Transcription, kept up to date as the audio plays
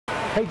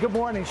Hey, good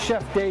morning,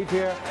 Chef Dave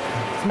here.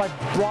 It's my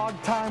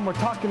blog time. We're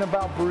talking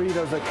about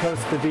burritos at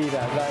Costa Vida,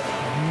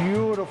 that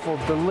beautiful,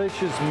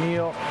 delicious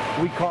meal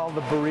we call the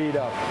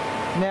burrito.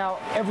 Now,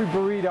 every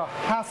burrito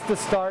has to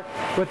start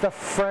with a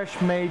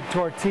fresh-made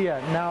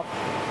tortilla. Now,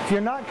 if you're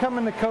not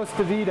coming to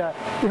Costa Vida,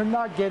 you're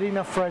not getting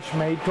a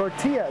fresh-made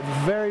tortilla.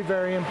 It's very,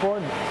 very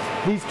important.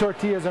 These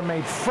tortillas are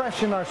made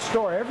fresh in our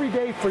store every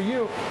day for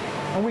you,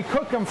 and we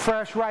cook them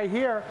fresh right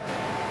here.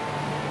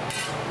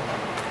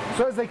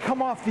 So as they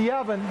come off the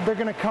oven, they're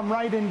going to come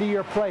right into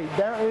your plate.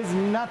 There is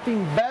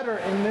nothing better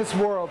in this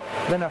world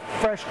than a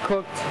fresh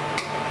cooked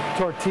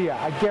tortilla.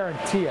 I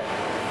guarantee it.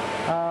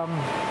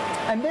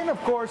 And then, of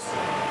course,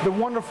 the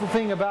wonderful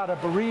thing about a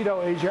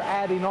burrito is you're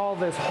adding all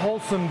this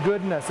wholesome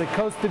goodness. At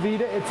Costa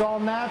Vida, it's all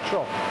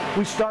natural.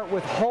 We start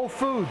with whole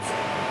foods,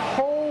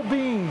 whole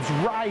beans,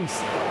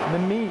 rice, the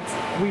meats.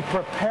 We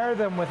prepare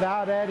them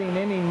without adding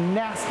any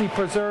nasty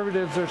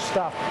preservatives or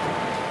stuff.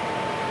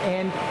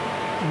 And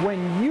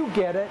when you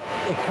get it,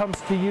 it comes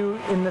to you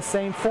in the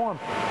same form.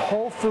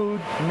 Whole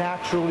food,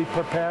 naturally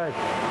prepared.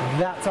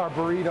 That's our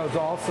burritos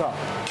also.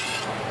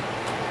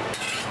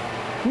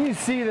 You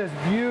see this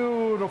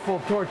beautiful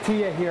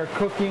tortilla here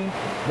cooking.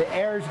 The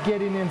air's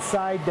getting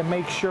inside to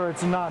make sure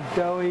it's not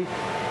doughy.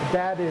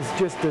 That is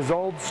just as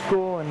old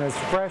school and as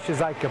fresh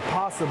as I could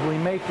possibly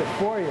make it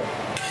for you.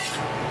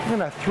 I'm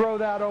gonna throw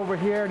that over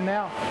here.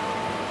 Now,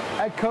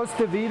 at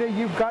Costa Vida,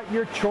 you've got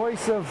your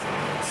choice of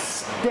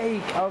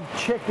steak, of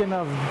chicken,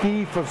 of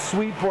beef, of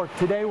sweet pork.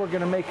 Today we're going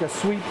to make a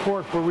sweet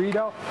pork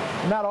burrito,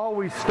 and that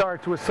always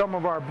starts with some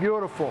of our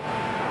beautiful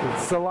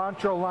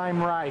cilantro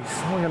lime rice.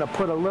 We're going to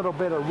put a little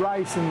bit of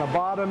rice in the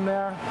bottom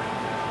there.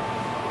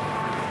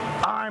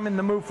 I'm in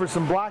the mood for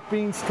some black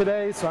beans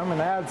today, so I'm going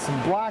to add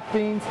some black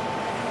beans.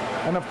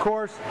 And of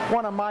course,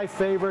 one of my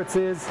favorites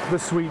is the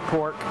sweet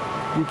pork.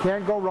 You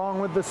can't go wrong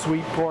with the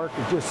sweet pork.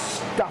 It's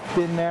just stuffed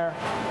in there.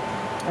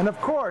 And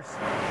of course,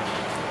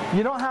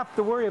 you don't have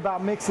to worry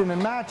about mixing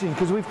and matching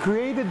because we've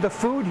created the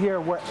food here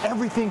where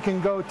everything can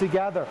go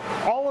together.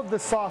 All of the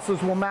sauces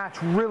will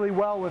match really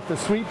well with the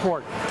sweet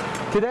pork.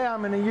 Today I'm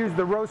going to use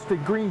the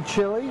roasted green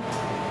chili.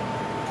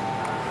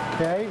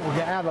 Okay, we're going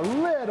to add a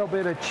little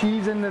bit of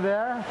cheese into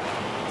there.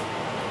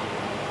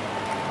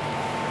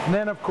 And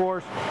then of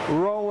course,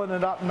 rolling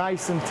it up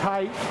nice and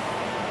tight.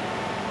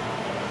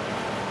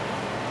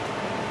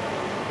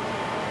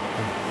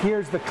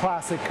 Here's the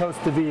classic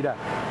Costa Vida,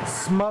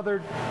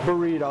 smothered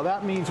burrito.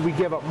 That means we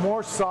give it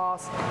more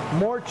sauce,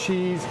 more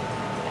cheese,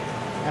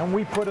 and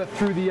we put it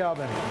through the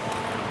oven.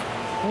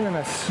 We're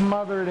gonna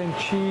smother it in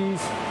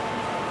cheese.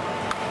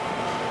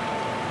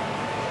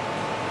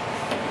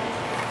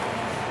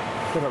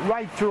 Put it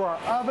right through our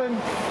oven.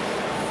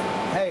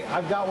 Hey,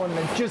 I've got one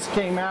that just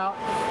came out.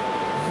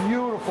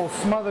 Beautiful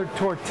smothered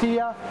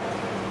tortilla.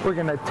 We're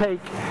gonna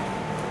take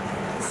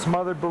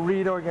smothered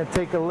burrito, we're gonna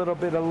take a little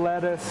bit of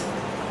lettuce,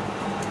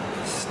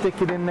 stick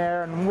it in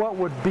there, and what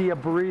would be a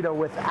burrito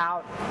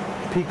without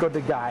pico de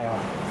gallo?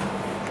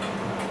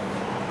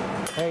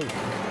 Hey,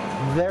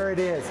 there it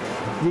is.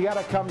 You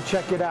gotta come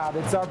check it out.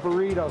 It's our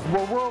burritos.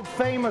 We're world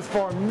famous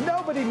for them.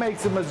 Nobody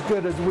makes them as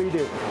good as we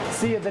do.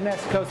 See you at the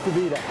next Costa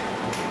Vida.